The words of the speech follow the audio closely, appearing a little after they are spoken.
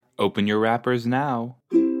Open your wrappers now.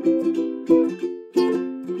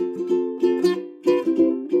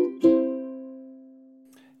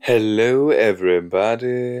 Hello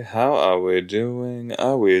everybody, how are we doing?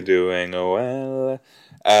 Are we doing well?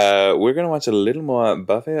 We're gonna watch a little more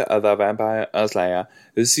Buffy the Vampire Slayer.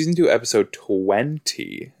 This is season 2, episode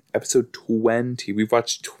 20. Episode 20. We've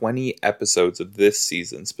watched 20 episodes of this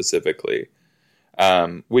season specifically,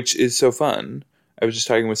 which is so fun. I was just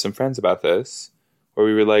talking with some friends about this, where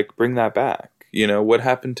we were like, bring that back. You know, what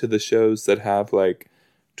happened to the shows that have like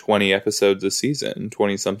 20 episodes a season,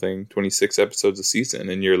 20-something, 26 episodes a season,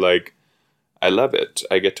 and you're like, I love it.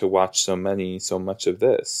 I get to watch so much of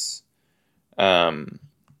this.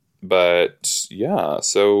 But yeah,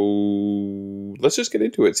 so let's just get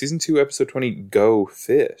into it. Season 2, episode 20, Go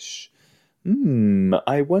Fish.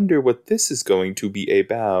 I wonder what this is going to be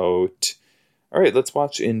about. All right, let's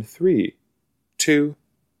watch in 3, 2,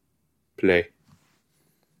 play.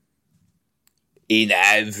 In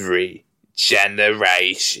every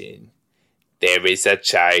generation, there is a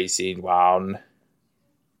chosen one.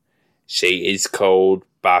 She is called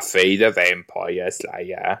Buffy the Vampire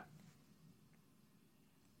Slayer.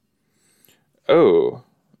 Oh,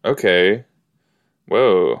 okay.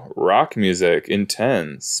 Whoa, rock music,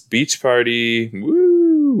 intense. Beach party,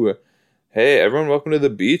 woo! Hey, everyone, welcome to the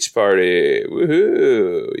beach party.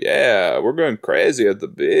 Woohoo! Yeah, we're going crazy at the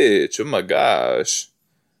beach. Oh my gosh.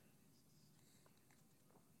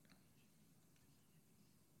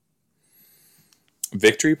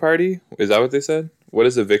 Victory party? Is that what they said? What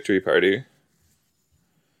is a victory party?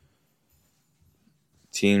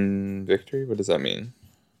 Team victory? What does that mean?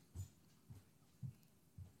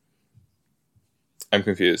 I'm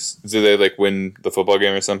confused. Do they like win the football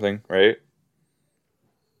game or something, right?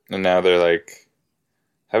 And now they're like,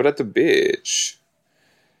 have it at the beach.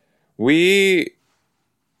 We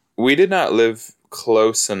did not live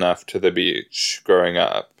close enough to the beach growing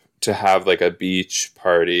up to have like a beach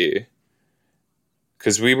party.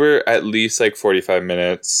 Because we were at least like 45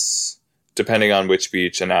 minutes, depending on which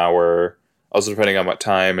beach, an hour. Also depending on what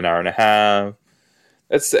time, an hour and a half.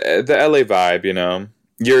 That's the LA vibe, you know.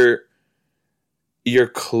 You're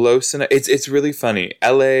close enough. It's really funny.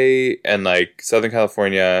 LA and like Southern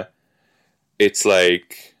California, it's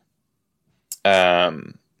like,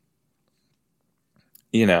 you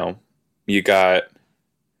know, you got,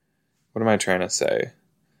 what am I trying to say?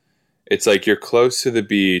 It's like you're close to the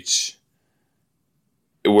beach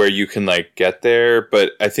where you can like get there,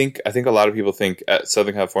 but I think a lot of people think at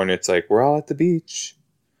Southern California it's like we're all at the beach.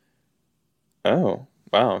 Oh,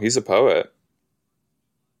 wow, he's a poet.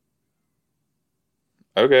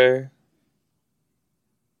 Okay.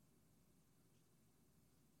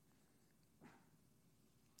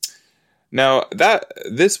 Now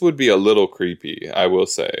this would be a little creepy, I will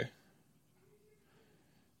say.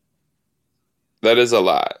 That is a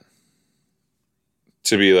lot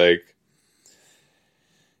to be like,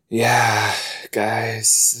 yeah,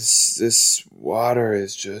 guys, this water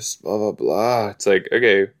is just blah, blah, blah. It's like,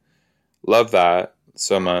 okay, love that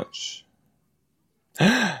so much.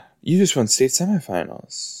 You just won state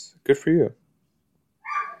semifinals. Good for you.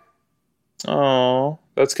 Oh,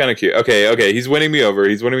 that's kind of cute. Okay, he's winning me over.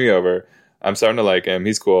 I'm starting to like him.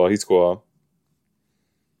 He's cool. He's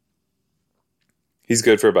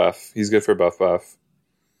good for Buff. Buff.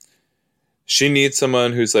 She needs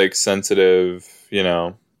someone who's like sensitive, you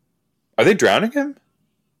know. Are they drowning him?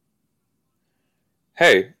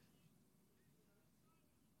 Hey.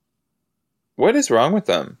 What is wrong with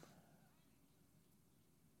them?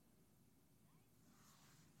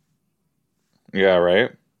 Yeah,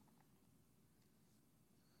 right?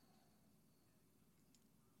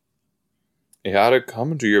 You had to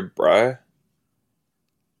come to your bruh.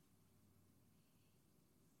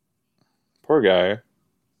 Poor guy.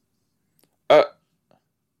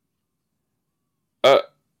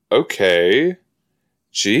 Okay.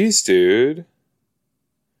 Jeez, dude.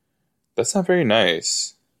 That's not very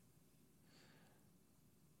nice.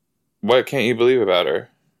 What can't you believe about her?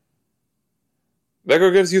 That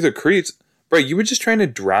girl gives you the creeps. Bro, you were just trying to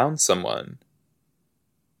drown someone.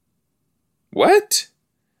 What?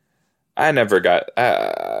 I never got...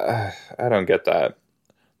 I don't get that.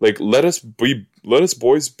 Like, let us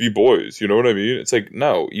boys be boys. You know what I mean? It's like,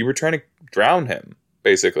 no, you were trying to drown him,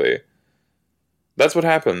 basically. That's what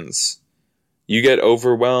happens. You get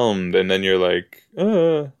overwhelmed, and then you're like,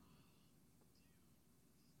 What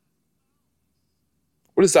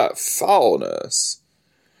is that foulness?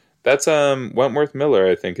 That's Wentworth Miller,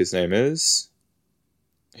 I think his name is.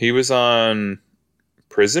 He was on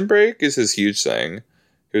Prison Break is his huge thing.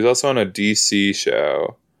 He was also on a DC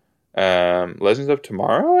show. Legends of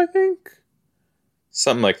Tomorrow, I think?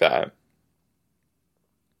 Something like that.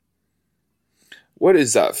 What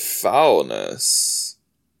is that foulness?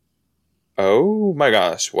 Oh my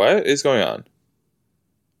gosh, what is going on?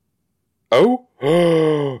 Oh!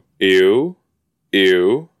 Ew.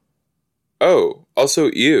 Ew. Oh, also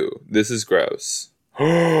ew. This is gross.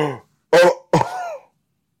 Oh!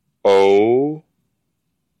 Oh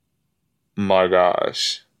my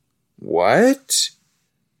gosh. What?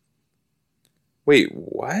 Wait,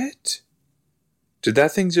 what? Did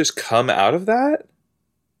that thing just come out of that?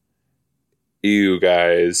 Ew,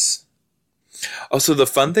 guys. Also, the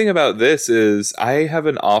fun thing about this is I have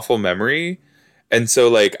an awful memory. And so,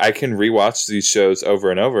 like, I can rewatch these shows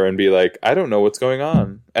over and over and be like, I don't know what's going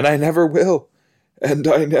on. And I never will. And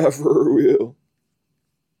I never will.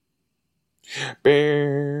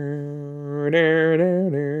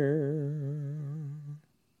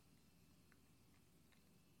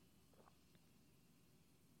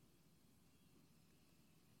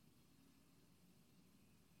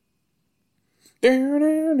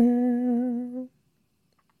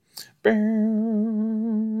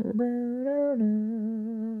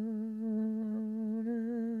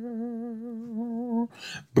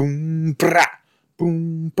 Boom, bra,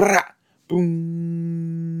 boom, bra, boom.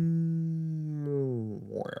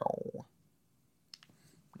 Wow.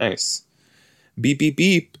 Nice. Beep, beep,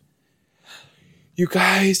 beep. You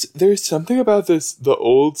guys, there's something about this, the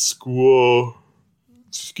old school.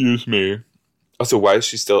 Excuse me. Also, why is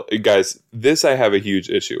she still, guys? This I have a huge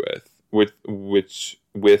issue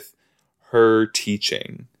with her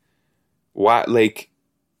teaching. Why, like,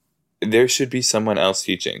 there should be someone else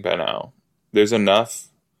teaching by now. There's enough.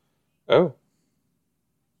 Oh,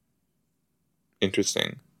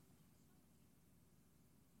 interesting.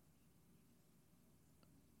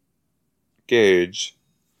 Gage,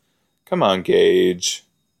 come on, Gage.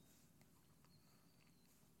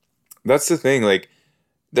 That's the thing. Like,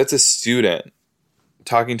 that's a student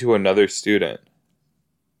talking to another student.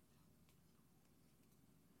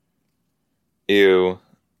 Ew.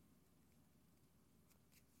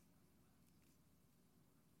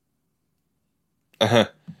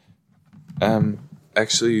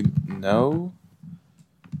 Actually, no.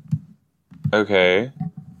 Okay.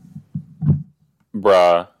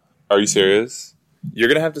 Bruh, are you serious? You're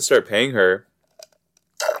gonna have to start paying her.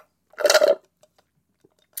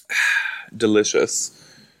 Delicious.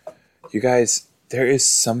 You guys, there is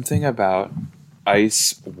something about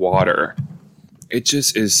ice water. It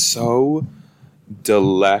just is so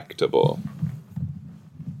delectable.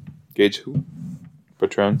 Gage who?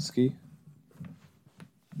 Petronsky?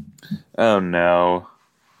 Oh no.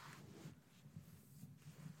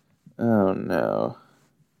 Oh no.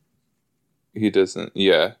 He doesn't.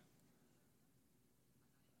 Yeah.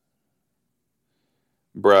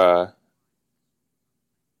 Bruh.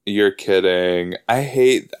 You're kidding. I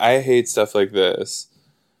hate stuff like this.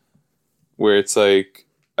 Where it's like,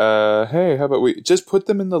 hey, how about we just put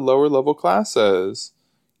them in the lower level classes?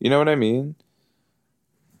 You know what I mean?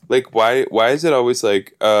 Like, why is it always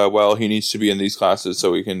like, well, he needs to be in these classes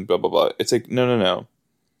so we can blah blah blah. It's like, no.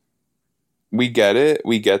 We get it.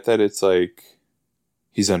 We get that it's like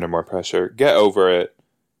he's under more pressure. Get over it.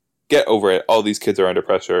 Get over it. All these kids are under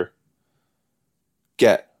pressure.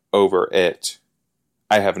 Get over it.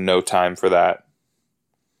 I have no time for that.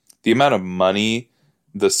 The amount of money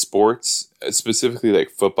the sports, specifically like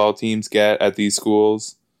football teams, get at these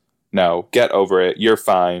schools, no, get over it. You're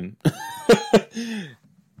fine.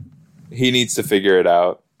 He needs to figure it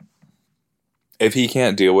out. If he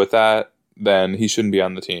can't deal with that, then he shouldn't be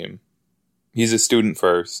on the team. He's a student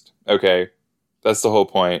first. Okay? That's the whole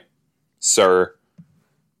point. Sir.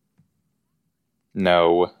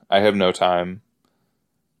 No. I have no time.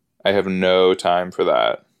 I have no time for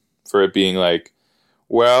that. For it being like,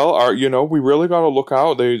 well, we really got to look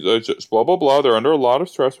out. They just blah, blah, blah. They're under a lot of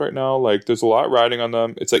stress right now. Like, there's a lot riding on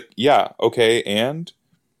them. It's like, yeah, okay, and?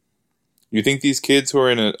 You think these kids who are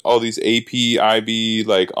in all these AP, IB,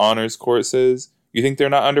 like, honors courses, you think they're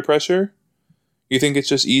not under pressure? You think it's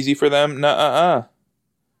just easy for them? Nuh-uh-uh.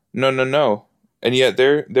 No. And yet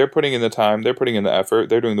they're putting in the time. They're putting in the effort.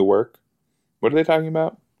 They're doing the work. What are they talking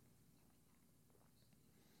about?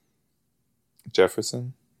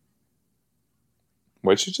 Jefferson?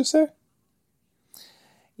 What did you just say?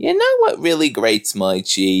 You know what really grates my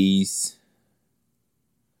cheese?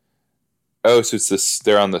 Oh, so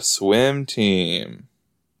they're on the swim team.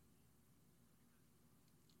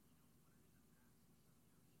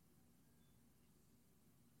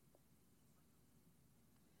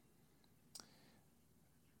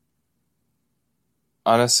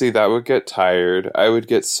 Honestly, that would get tired. I would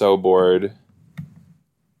get so bored.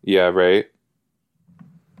 Yeah, right?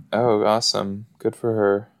 Oh, awesome. Good for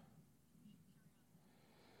her.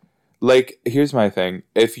 Like, here's my thing.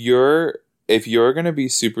 If you're going to be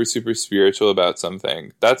super super spiritual about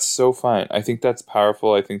something, that's so fine. I think that's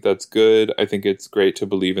powerful. I think that's good. I think it's great to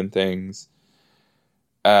believe in things.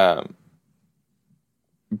 Um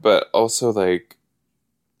but also like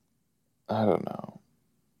I don't know.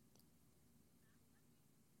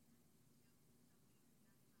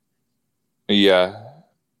 Yeah.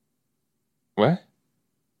 What?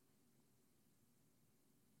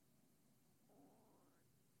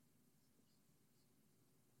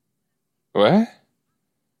 What?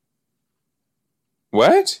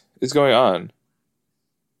 What is going on?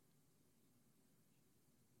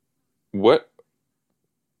 What?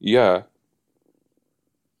 Yeah.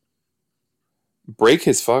 Break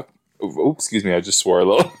his fuck. Oops, excuse me. I just swore a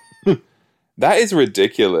little. That is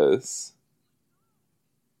ridiculous.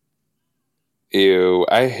 Ew.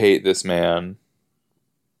 I hate this man.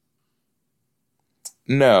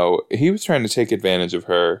 No, he was trying to take advantage of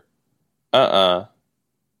her. Uh-uh.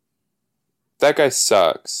 That guy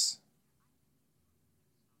sucks.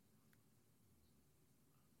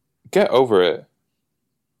 Get over it.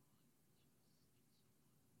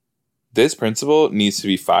 This principal needs to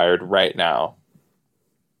be fired right now.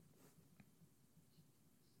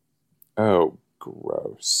 Oh,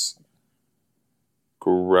 gross.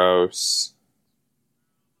 Gross.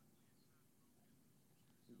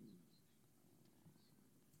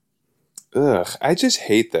 Ugh, I just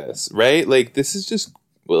hate this, right? Like, this is just,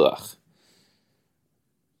 ugh.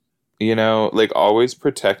 You know, like, always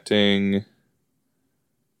protecting.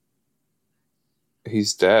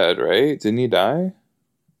 He's dead, right? Didn't he die?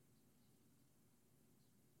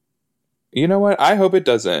 You know what? I hope it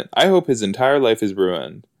doesn't. I hope his entire life is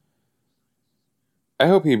ruined. I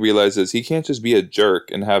hope he realizes he can't just be a jerk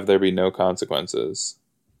and have there be no consequences.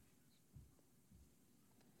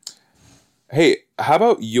 Hey, how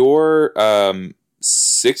about you're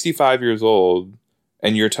 65 years old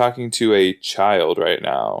and you're talking to a child right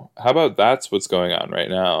now? How about that's what's going on right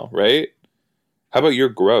now, right? How about you're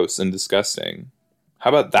gross and disgusting? How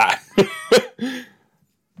about that?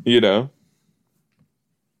 You know?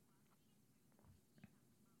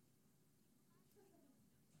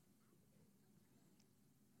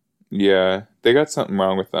 Yeah, they got something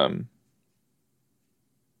wrong with them.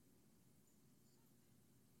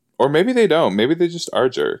 Or maybe they don't. Maybe they just are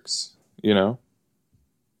jerks, you know?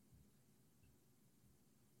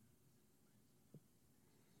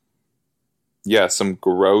 Yeah, some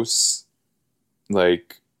gross,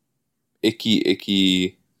 like,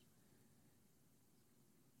 icky,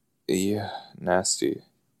 yeah, nasty.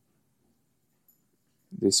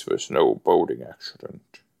 This was no boating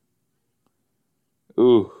accident.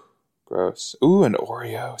 Ooh, gross. Ooh, an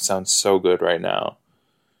Oreo sounds so good right now.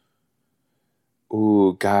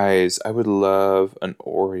 Ooh, guys, I would love an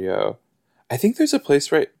Oreo. I think there's a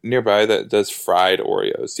place right nearby that does fried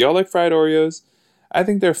Oreos. Do y'all like fried Oreos? I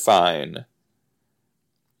think they're fine.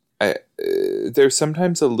 They're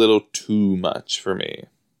sometimes a little too much for me.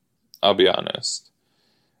 I'll be honest.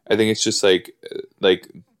 I think it's just like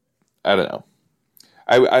I don't know.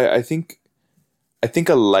 I think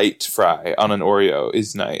a light fry on an Oreo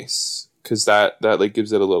is nice because that like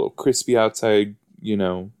gives it a little crispy outside,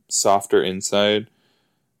 softer inside.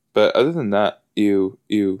 But other than that, ew,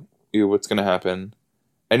 what's gonna happen?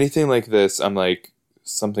 Anything like this, I'm like,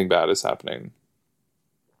 something bad is happening.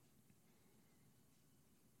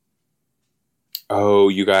 Oh,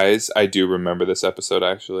 you guys, I do remember this episode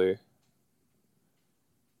actually.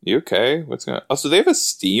 You okay? What's going on? Also, they have a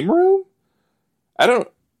steam room? I don't.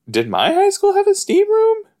 Did my high school have a steam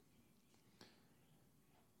room?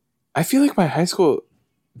 I feel like my high school.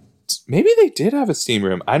 Maybe they did have a steam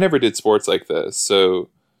room. I never did sports like this, so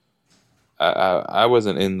I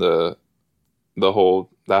wasn't in the whole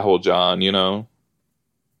that whole John.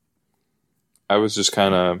 I was just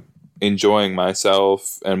kind of enjoying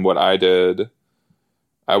myself and what I did.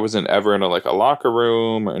 I wasn't ever in like a locker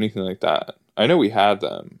room or anything like that. I know we had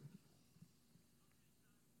them.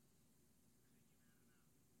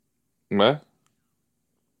 What?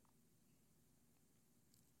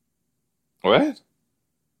 What?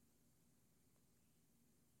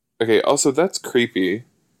 Okay. Also, that's creepy,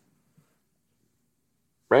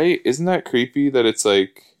 right? Isn't that creepy that it's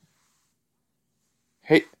like,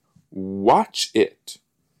 hey, watch it.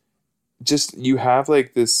 Just you have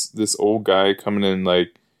like this old guy coming in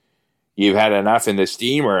like, you've had enough in the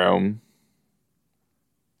steam room.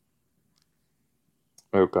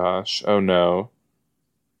 Oh gosh. Oh no.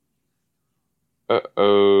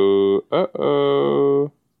 Uh-oh.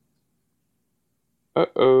 Uh-oh.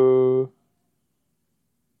 Uh-oh.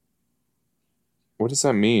 What does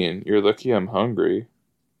that mean? You're lucky I'm hungry.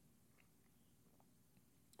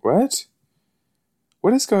 What?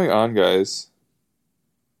 What is going on, guys?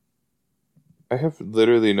 I have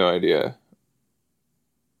literally no idea.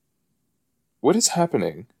 What is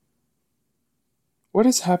happening? What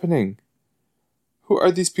is happening? Who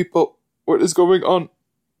are these people? What is going on?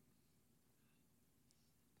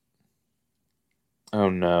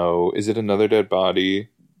 Oh no. Is it another dead body?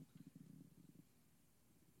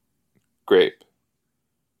 Grape.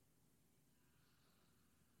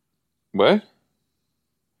 What?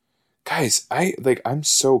 Guys, I'm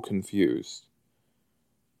so confused.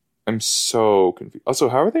 I'm so confused. Also,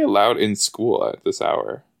 how are they allowed in school at this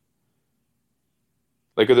hour?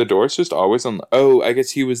 Like, are the doors just always on? Oh, I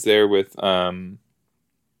guess he was there with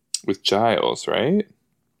Giles, right?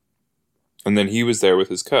 And then he was there with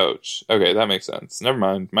his coach. Okay, that makes sense. Never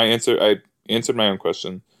mind. I answered my own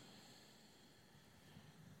question.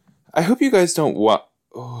 I hope you guys don't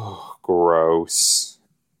Oh, gross.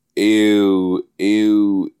 Ew,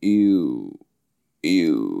 ew, ew,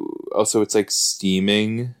 ew. Also, it's like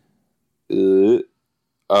steaming. Ugh.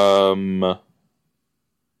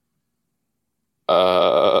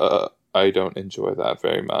 I don't enjoy that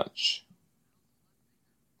very much.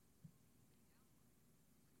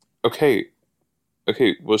 Okay,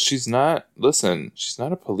 okay, well, listen, she's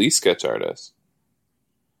not a police sketch artist.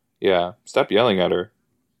 Yeah, stop yelling at her.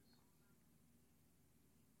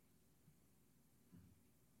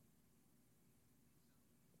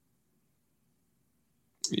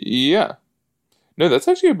 Yeah. No, that's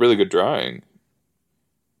actually a really good drawing.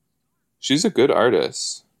 She's a good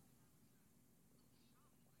artist.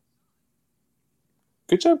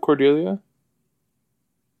 Good job, Cordelia.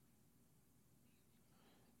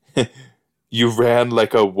 You ran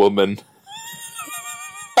like a woman.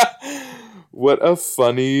 What a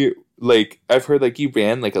funny, I've heard you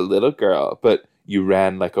ran like a little girl, but you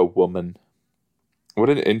ran like a woman. What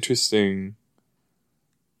an interesting.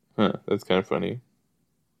 Huh, that's kind of funny.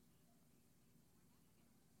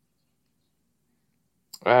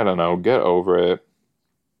 I don't know, get over it.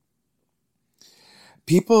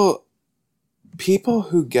 People people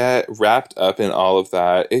who get wrapped up in all of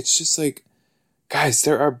that, it's just guys,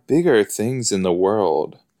 there are bigger things in the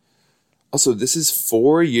world. Also, this is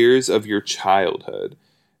 4 years of your childhood.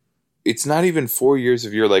 It's not even 4 years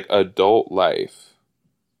of your adult life.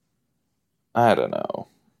 I don't know.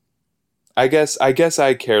 I guess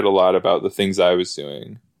I cared a lot about the things I was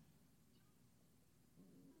doing.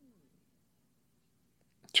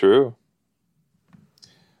 True.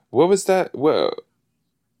 What was that? Whoa.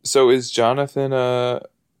 So is Jonathan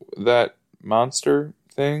that monster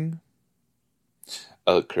thing?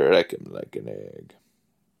 I'll crack him like an egg.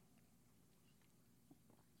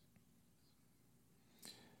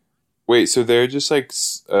 Wait, so they're just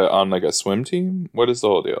on a swim team? What is the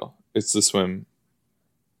whole deal? It's the swim.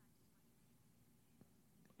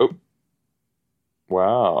 Oh,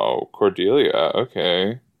 wow, Cordelia.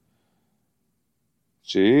 Okay.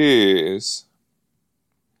 Jeez.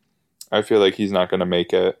 I feel like he's not gonna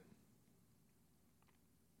make it.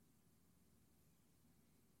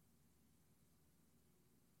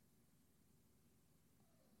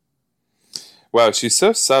 Wow, she's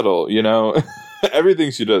so subtle, you know?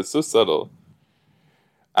 Everything she does, so subtle.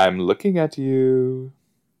 I'm looking at you.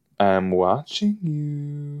 I'm watching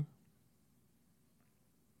you.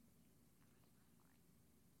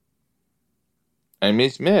 I'm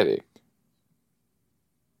mesmeric.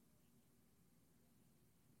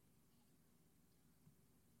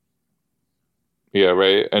 Yeah,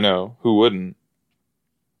 right? I know. Who wouldn't?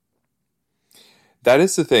 That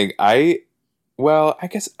is the thing. Well, I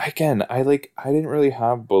guess, again, I didn't really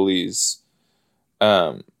have bullies.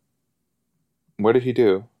 Um, what did he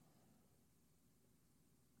do?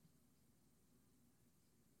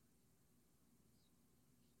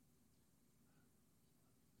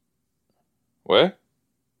 What?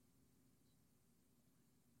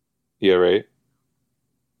 Yeah, right?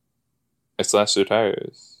 I slashed their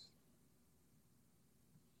tires.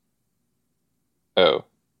 Oh.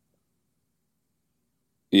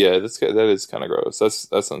 Yeah, that is kind of gross.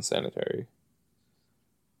 That's unsanitary.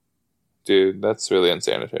 Dude, that's really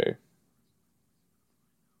unsanitary.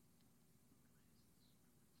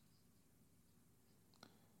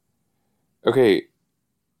 Okay,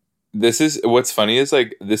 this is what's funny is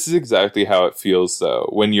this is exactly how it feels though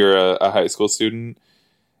when you're a high school student.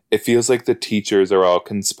 It feels like the teachers are all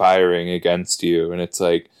conspiring against you, and it's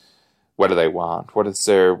what do they want? What is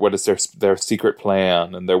their secret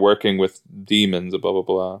plan? And they're working with demons, blah blah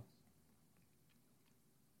blah.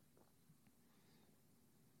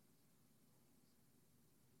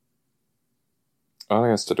 All he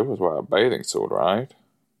has to do is wear a bathing suit, right?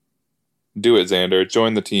 Do it, Xander.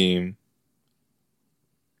 Join the team.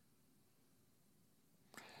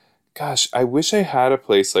 Gosh, I wish I had a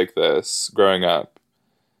place like this growing up.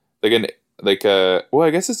 Like an well,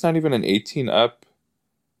 I guess it's not even an 18 up.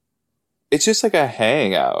 It's just like a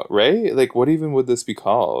hangout, right? Like what even would this be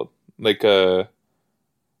called? Like a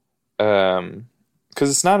cuz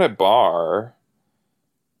it's not a bar.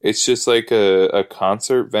 It's just like a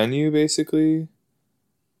concert venue basically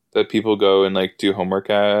that people go and like do homework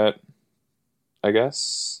at, I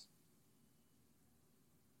guess.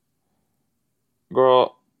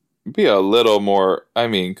 Girl, be a little more, I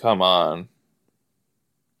mean, come on.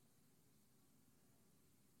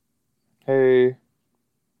 Hey.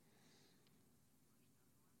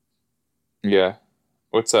 Yeah.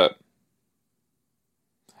 What's up?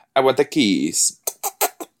 I want the keys.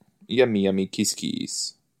 Yummy, yummy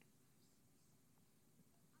keys.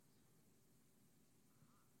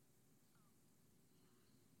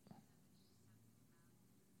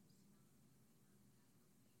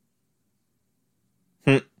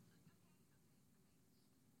 Hmm.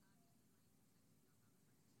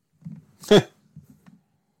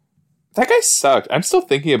 That guy sucked. I'm still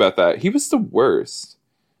thinking about that. He was the worst.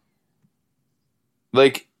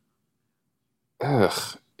 Like,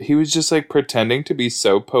 ugh. He was just like pretending to be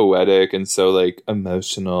so poetic and so like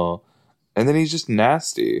emotional. And then he's just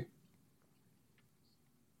nasty.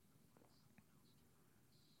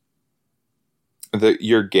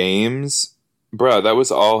 Your games, bruh, that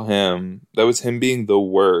was all him. That was him being the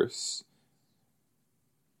worst.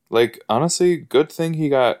 Like, honestly, good thing he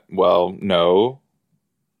got. Well, no,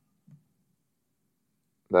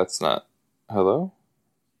 that's not. Hello?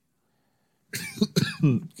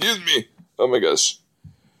 Excuse me. Oh my gosh.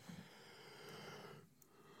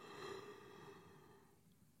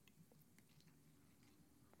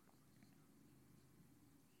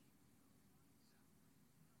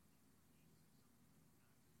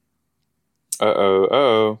 Uh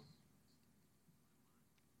oh.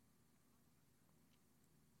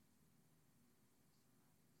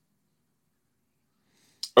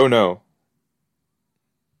 Oh no.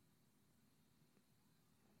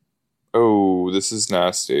 Oh, this is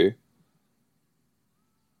nasty.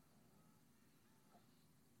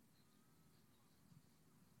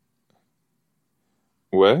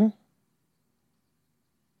 What?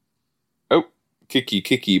 Oh,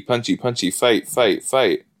 kicky, punchy,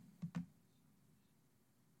 fight.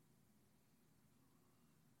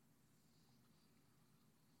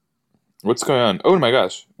 What's going on? Oh my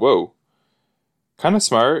gosh. Whoa. Kind of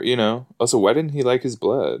smart, you know. Also, why didn't he like his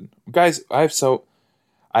blood? Guys, I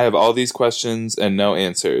have all these questions and no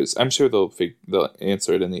answers. I'm sure they'll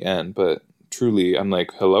answer it in the end, but truly, I'm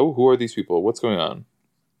like, hello, who are these people? What's going on?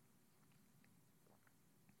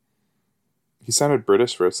 He sounded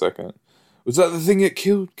British for a second. Was that the thing that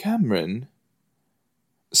killed Cameron?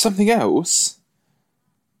 Something else?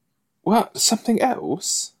 What? Something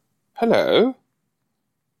else? Hello?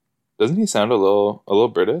 Doesn't he sound a little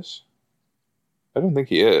British? I don't think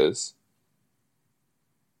he is.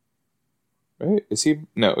 Right? Is he?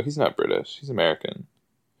 No, he's not British. He's American.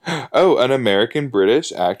 Oh, an American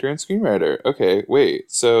British actor and screenwriter. Okay,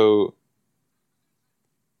 wait. So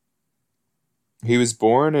he was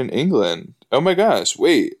born in England. Oh my gosh,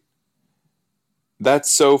 wait. That's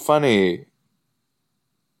so funny.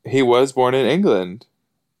 He was born in England.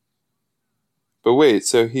 But wait,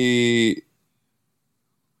 so he.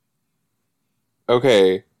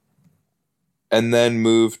 Okay. And then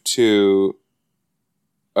moved to.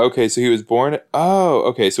 Okay, so he was born. Oh,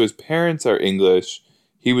 okay, so his parents are English.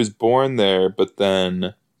 He was born there, but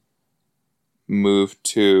then moved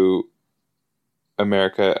to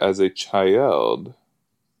America as a child.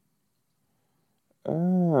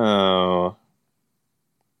 Oh.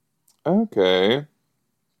 Okay.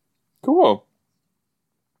 Cool.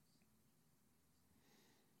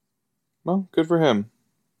 Well, good for him.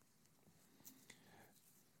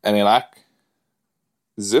 Any luck?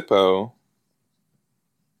 Zippo.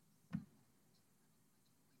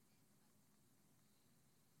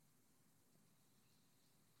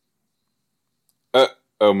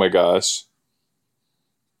 Oh my gosh.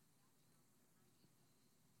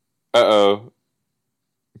 Uh-oh.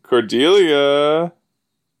 Cordelia.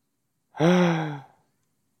 Uh-oh.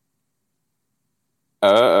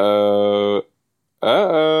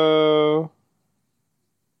 Uh-oh.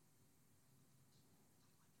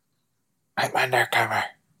 I'm undercover.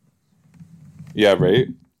 Yeah, right?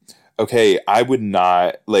 Okay, I would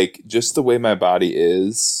not like just the way my body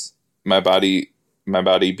is, my body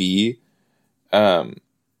be, um,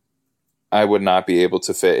 I would not be able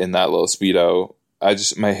to fit in that little Speedo.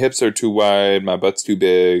 my hips are too wide, my butt's too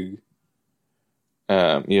big.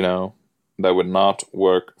 That would not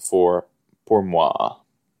work pour moi.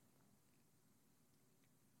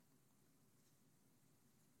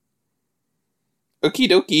 Okie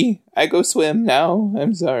dokie, I go swim now.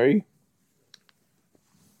 I'm sorry.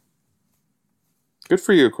 Good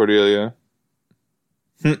for you, Cordelia.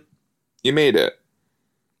 You made it.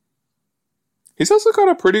 He's also got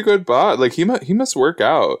a pretty good bod. Like, he must work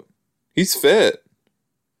out. He's fit.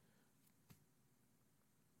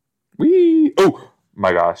 Whee! Oh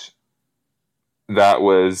my gosh. That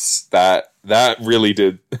really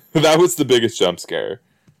did. That was the biggest jump scare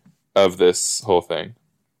of this whole thing.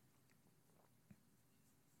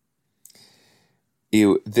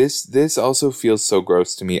 Ew, this also feels so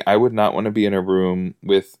gross to me. I would not want to be in a room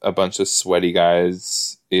with a bunch of sweaty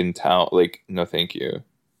guys in town. Like, no thank you.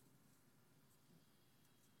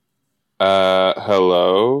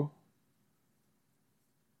 Hello?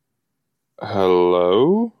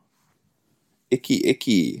 Hello?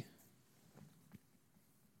 Icky.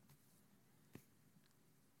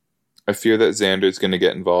 I fear that Xander's gonna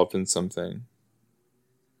get involved in something.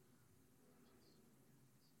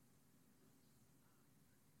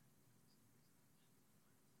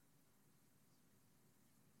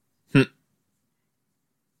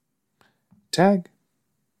 Tag.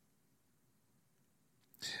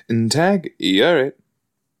 And tag, you alright.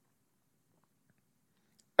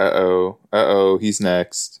 Uh-oh, he's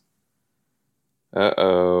next.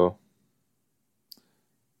 Uh-oh.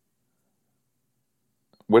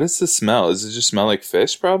 What is the smell? Does it just smell like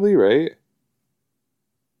fish, probably, right?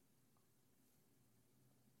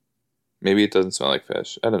 Maybe it doesn't smell like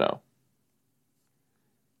fish. I don't know.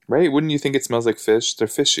 Right? Wouldn't you think it smells like fish? They're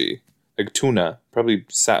fishy. Like tuna. Probably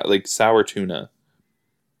like sour tuna.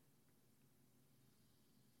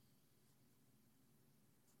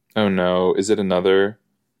 Oh no, is it another?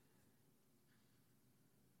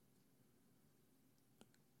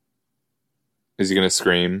 Is he gonna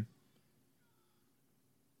scream?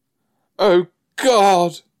 Oh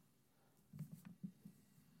God!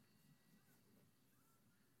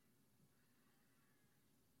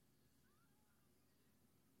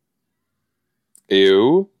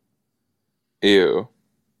 Ew. Ew.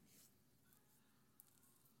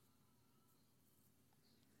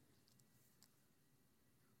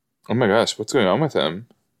 Oh my gosh, what's going on with him?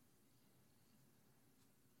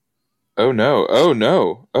 Oh no, oh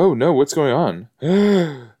no, oh no, what's going on?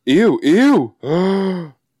 Ew.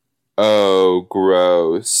 Oh,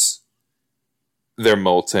 gross. They're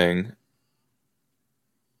molting.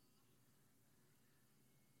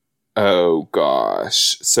 Oh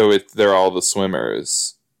gosh. So they're all the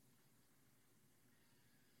swimmers.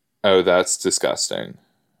 Oh, that's disgusting.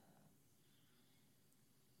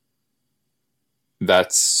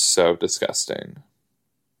 That's so disgusting.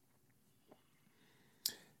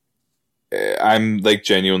 I'm like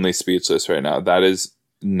genuinely speechless right now. That is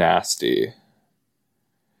nasty.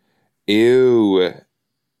 Ew.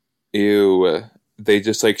 They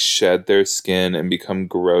just like shed their skin and become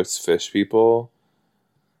gross fish people.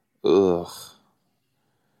 Ugh.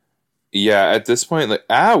 Yeah, at this point, like,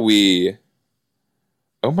 owie.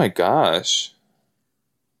 Oh my gosh.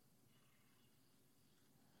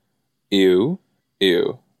 Ew.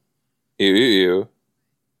 Ew. Ew.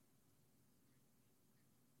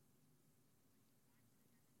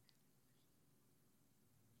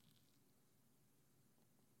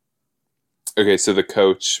 Okay, so the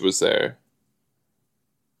coach was there.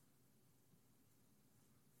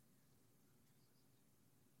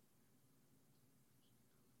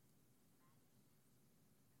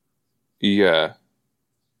 Yeah.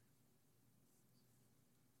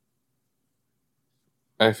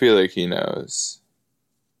 I feel like he knows.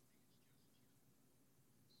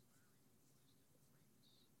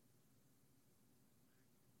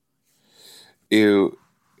 Ew.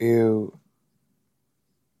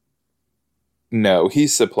 No,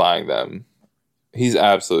 he's supplying them. He's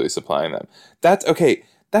absolutely supplying them. That's okay.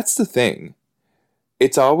 That's the thing.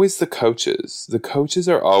 It's always the coaches. The coaches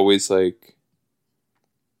are always like,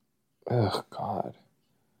 oh God.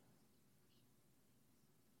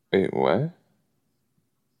 Wait, what?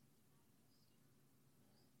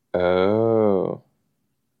 Oh.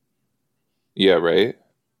 Yeah, right?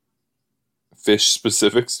 Fish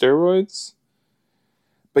specific steroids?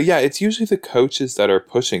 But yeah, it's usually the coaches that are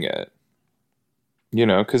pushing it.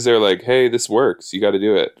 Because they're like, hey, this works. You got to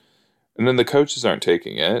do it. And then the coaches aren't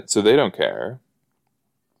taking it, so they don't care.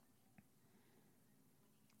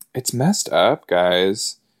 It's messed up,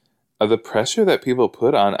 guys. The pressure that people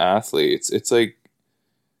put on athletes, it's like,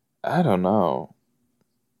 I don't know.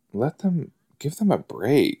 Give them a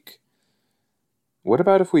break. What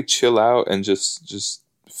about if we chill out and just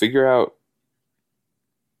figure out,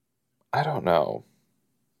 I don't know.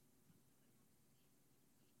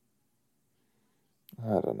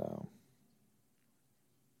 I don't know.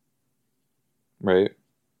 Right?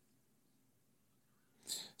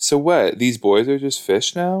 So what? These boys are just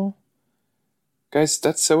fish now? Guys,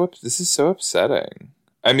 this is so upsetting.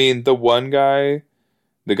 I mean, the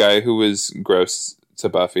guy who was gross to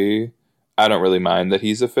Buffy, I don't really mind that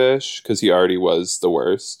he's a fish because he already was the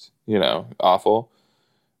worst, awful.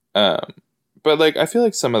 Um, but like, I feel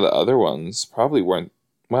like some of the other ones probably weren't.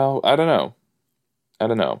 Well, I don't know. I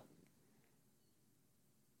don't know.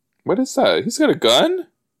 What is that? He's got a gun?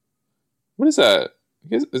 What is that?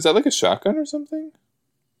 Is that like a shotgun or something?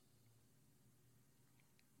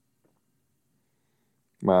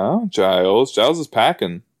 Wow, Giles. Giles is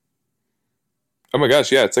packing. Oh my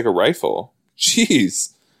gosh, yeah, it's like a rifle.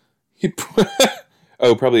 Jeez. He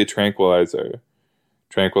oh, probably a tranquilizer.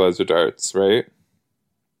 Tranquilizer darts, right?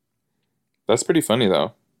 That's pretty funny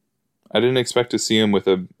though. I didn't expect to see him with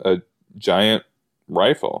a giant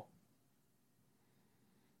rifle.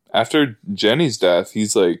 After Jenny's death,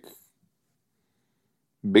 he's like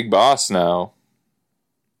big boss now.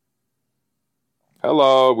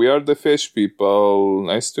 Hello, we are the fish people.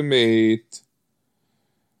 Nice to meet.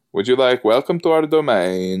 Would you like welcome to our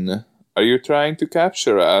domain? Are you trying to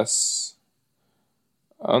capture us?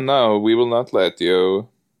 Oh no, we will not let you.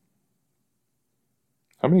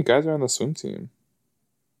 How many guys are on the swim team?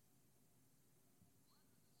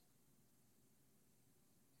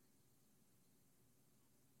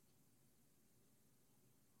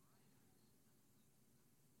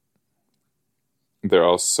 They're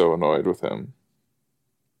all so annoyed with him.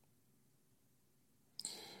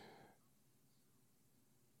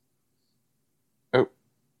 Oh,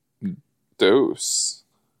 dose.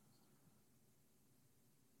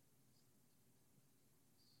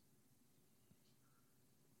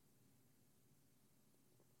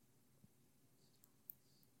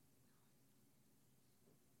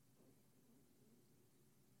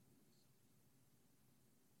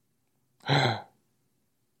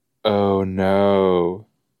 Oh no.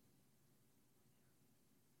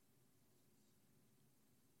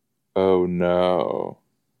 Oh no.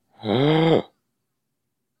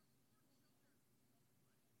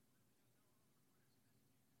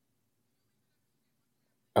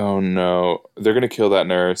 Oh no. They're gonna kill that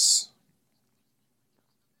nurse.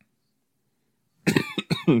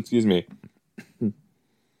 Excuse me.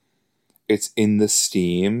 It's in the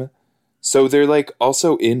steam. So they're like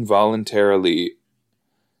also involuntarily.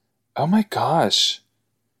 Oh my gosh.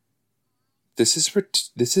 This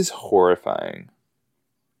is horrifying.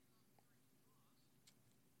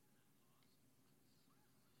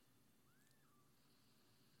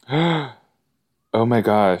 Oh my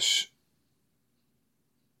gosh.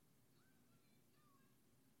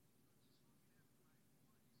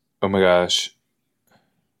 Oh my gosh.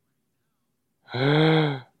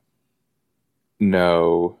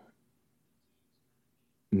 No.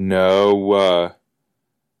 No.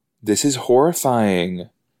 This is horrifying.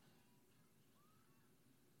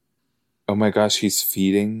 Oh my gosh, he's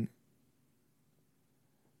feeding.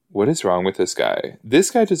 What is wrong with this guy?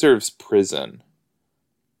 This guy deserves prison.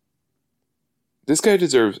 This guy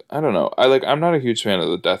deserves, I don't know. I'm not a huge fan of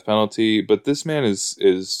the death penalty, but this man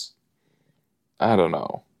is I don't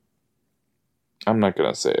know. I'm not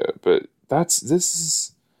going to say it, but this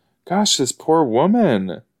is gosh, this poor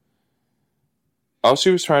woman. All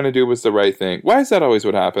she was trying to do was the right thing. Why is that always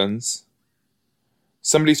what happens?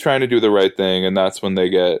 Somebody's trying to do the right thing and that's when they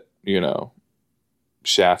get,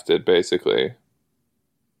 shafted basically.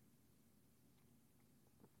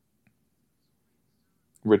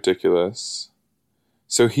 Ridiculous.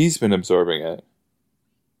 So he's been absorbing it.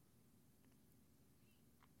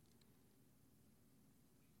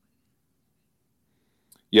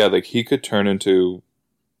 Yeah, like he could turn into.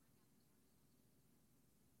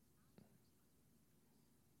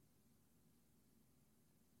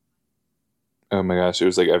 Oh my gosh, it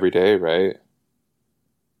was like every day, right?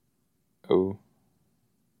 Oh.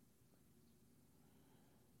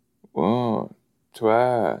 One,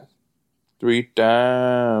 twice, three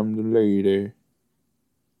times later.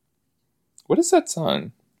 What is that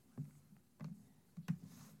song?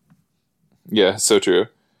 Yeah, so true.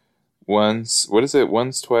 Once, what is it?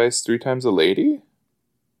 Once, twice, three times a lady?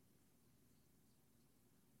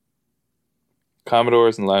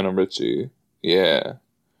 Commodores and Lionel Richie. Yeah.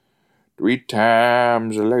 Three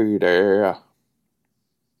times a lady.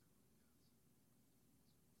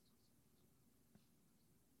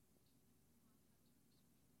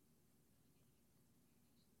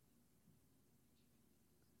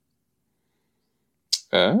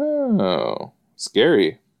 Oh,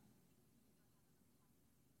 scary.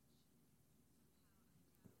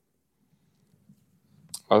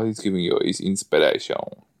 All he's giving you is inspiration.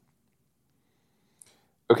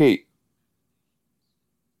 Okay.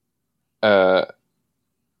 Uh,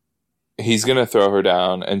 he's gonna throw her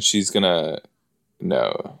down, and she's gonna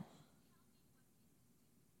no.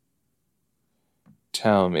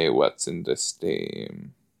 Tell me what's in the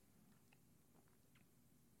steam.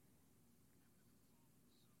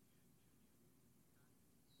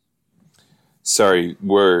 Sorry,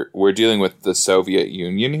 we're dealing with the Soviet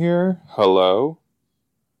Union here. Hello?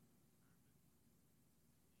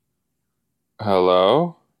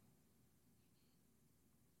 Hello?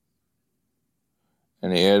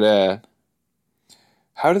 And hear that?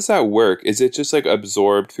 How does that work? Is it just like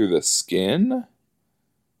absorbed through the skin?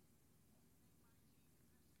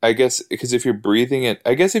 I guess because if you're breathing it,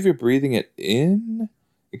 I guess if you're breathing it in,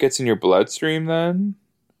 it gets in your bloodstream then?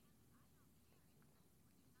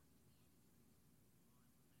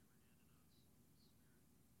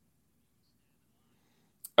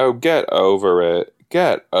 Oh, get over it.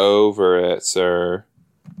 Get over it, sir.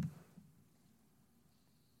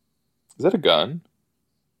 Is that a gun?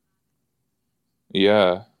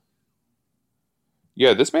 Yeah.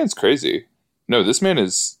 Yeah, this man's crazy. No, this man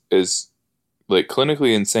is like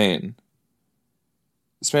clinically insane.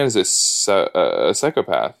 This man is a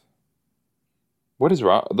psychopath. What is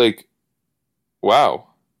wrong? Like, wow.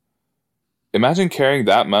 Imagine caring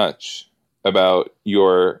that much about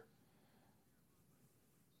your.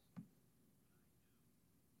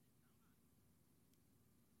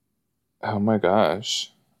 Oh my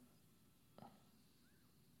gosh.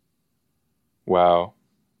 Wow.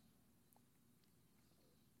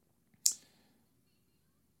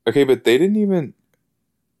 Okay, but they didn't even.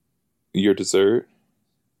 Your dessert?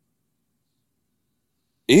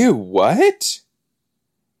 Ew, what?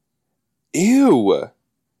 Ew.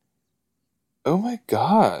 Oh my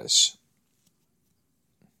gosh.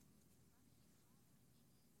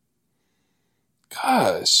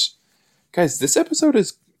 Gosh. Guys, this episode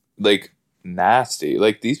is like nasty.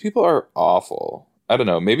 Like these people are awful. I don't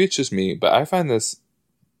know, maybe it's just me, but I find this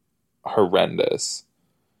horrendous.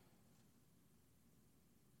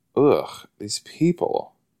 Ugh, these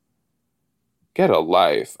people. Get a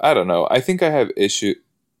life. I don't know. I think I have issue.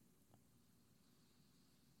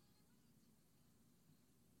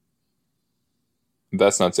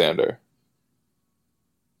 That's not Xander.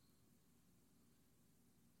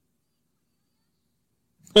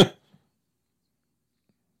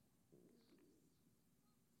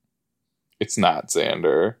 It's not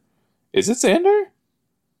Xander. Is it Xander?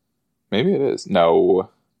 Maybe it is. No.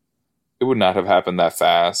 It would not have happened that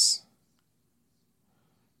fast.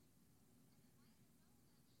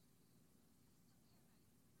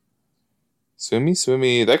 Swimmy,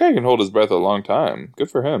 swimmy. That guy can hold his breath a long time. Good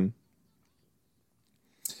for him.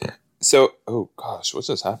 So, oh gosh, what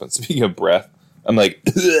just happened? Speaking of breath, I'm like,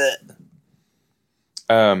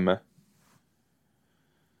 what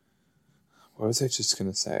was I just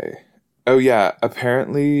gonna say? Oh yeah,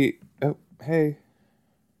 apparently. Oh hey.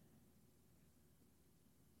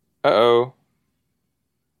 Uh-oh.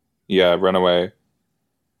 Yeah, run away.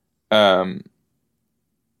 Um,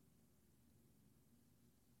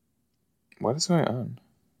 what is going on?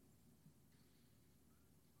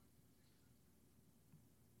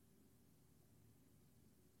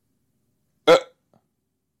 Uh,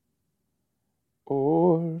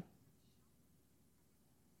 or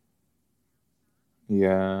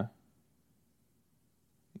yeah.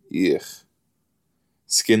 Ugh.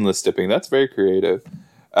 Skinless dipping. That's very creative.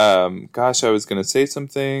 Gosh, I was gonna say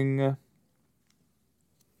something,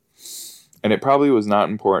 and it probably was not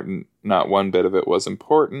important. Not one bit of it was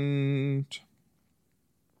important.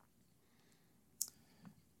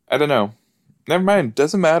 I don't know. Never mind.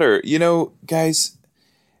 Doesn't matter. You know, guys,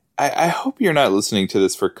 I hope you're not listening to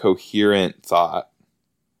this for coherent thought.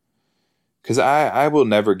 Because I will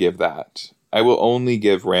never give that. I will only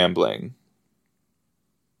give rambling.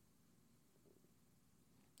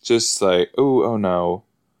 Just like, oh no.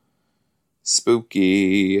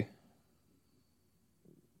 Spooky.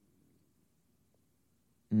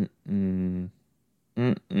 Mm-mm.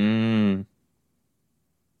 Mm-mm.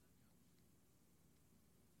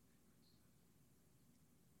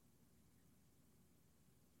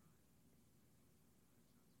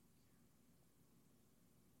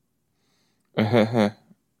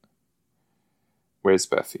 Where's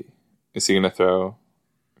Buffy? Is he gonna throw?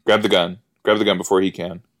 Grab the gun. Grab the gun before he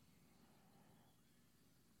can.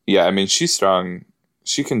 Yeah, I mean, she's strong.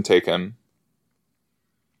 She can take him.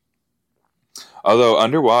 Although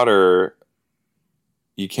underwater,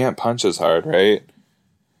 you can't punch as hard, right?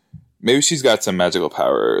 Maybe she's got some magical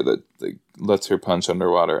power that like lets her punch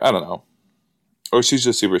underwater. I don't know. Or she's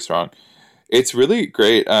just super strong. It's really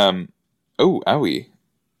great. Oh, owie.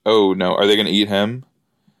 Oh no, are they gonna eat him?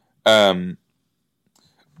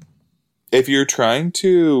 If you're trying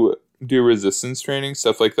to do resistance training,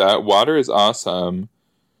 stuff like that, water is awesome.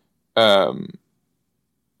 Because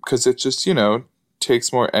it just,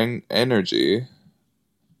 takes more energy.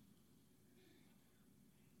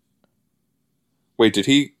 Wait, did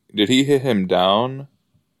he hit him down?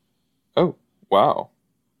 Oh, wow.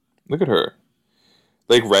 Look at her.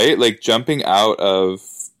 Like, right? Like, jumping out of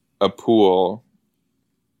a pool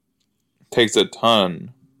takes a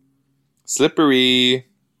ton. Slippery.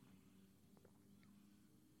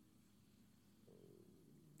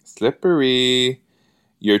 Slippery.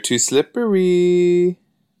 You're too slippery.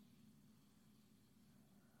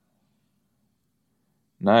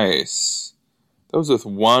 Nice. That was with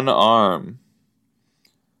one arm.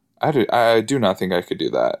 I do not think I could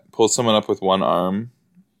do that. Pull someone up with one arm.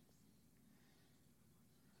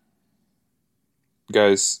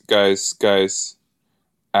 Guys.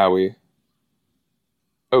 Owie.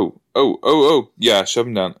 Oh. Yeah, shove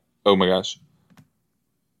him down. Oh my gosh.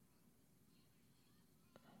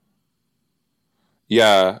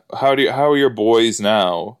 Yeah, how are your boys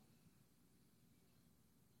now?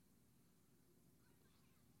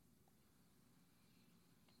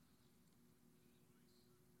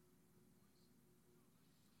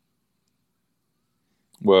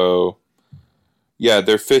 Whoa. Yeah,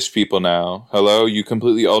 they're fish people now. Hello? You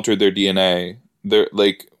completely altered their DNA. They're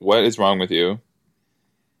like, what is wrong with you?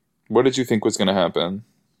 What did you think was going to happen?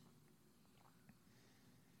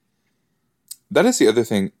 That is the other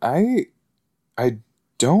thing. I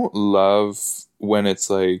don't love when it's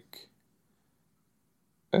like,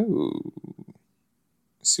 oh,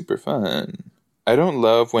 super fun. I don't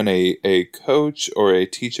love when a coach or a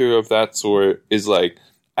teacher of that sort is like,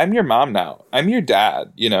 I'm your mom now. I'm your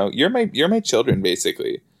dad. You're my children,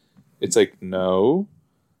 basically. It's like, no,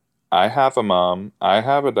 I have a mom. I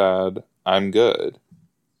have a dad. I'm good.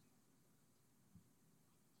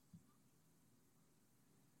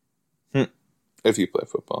 If you play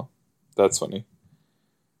football. That's funny.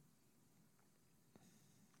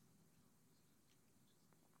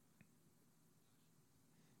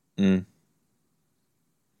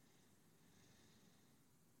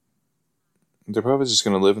 They're probably just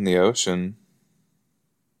going to live in the ocean.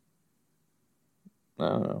 I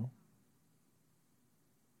don't know.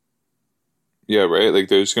 Yeah, right? Like,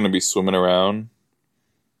 they're just going to be swimming around.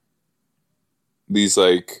 These,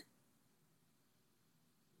 like,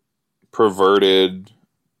 perverted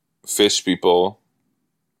fish people.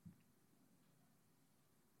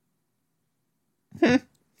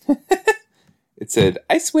 It said,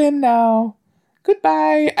 I swim now.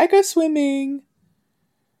 Goodbye. I go swimming.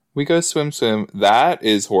 We go swim. That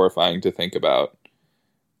is horrifying to think about.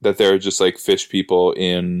 That there are just like fish people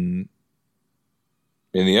in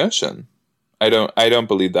the ocean. I don't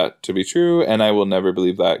believe that to be true, and I will never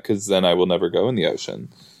believe that because then I will never go in the ocean.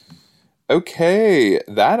 Okay,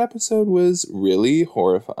 that episode was really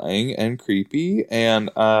horrifying and creepy, and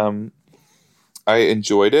I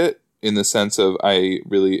enjoyed it in the sense of I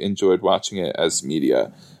really enjoyed watching it as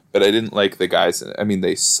media, but I didn't like the guys in it. I mean,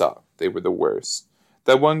 they sucked. They were the worst.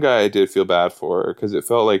 That one guy I did feel bad for because it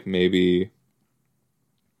felt like maybe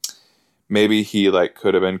he like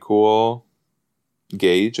could have been cool.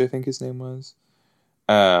 Gage, I think his name was.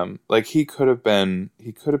 Like he could have been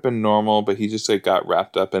normal, but he just like got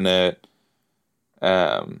wrapped up in it.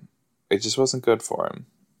 It just wasn't good for him.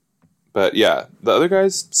 But yeah, the other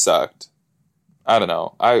guys sucked. I don't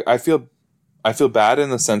know. I feel bad in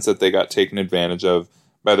the sense that they got taken advantage of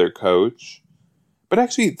by their coach. But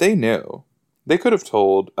actually they knew. They could have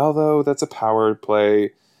told, although that's a power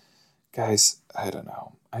play. Guys, I don't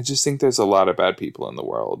know. I just think there's a lot of bad people in the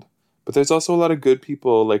world. But there's also a lot of good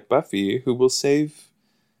people like Buffy who will save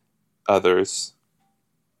others.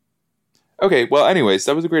 Okay, well, anyways,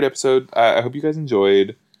 that was a great episode. I hope you guys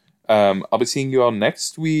enjoyed. I'll be seeing you all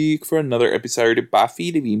next week for another episode of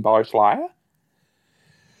Buffy the Vampire Slayer.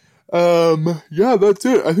 Yeah, that's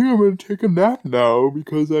it. I think I'm going to take a nap now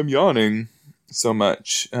because I'm yawning so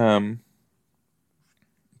much.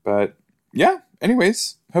 But yeah,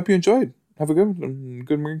 anyways, hope you enjoyed. Have a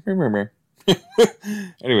good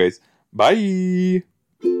anyways, bye.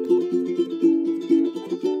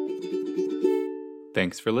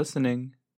 Thanks for listening.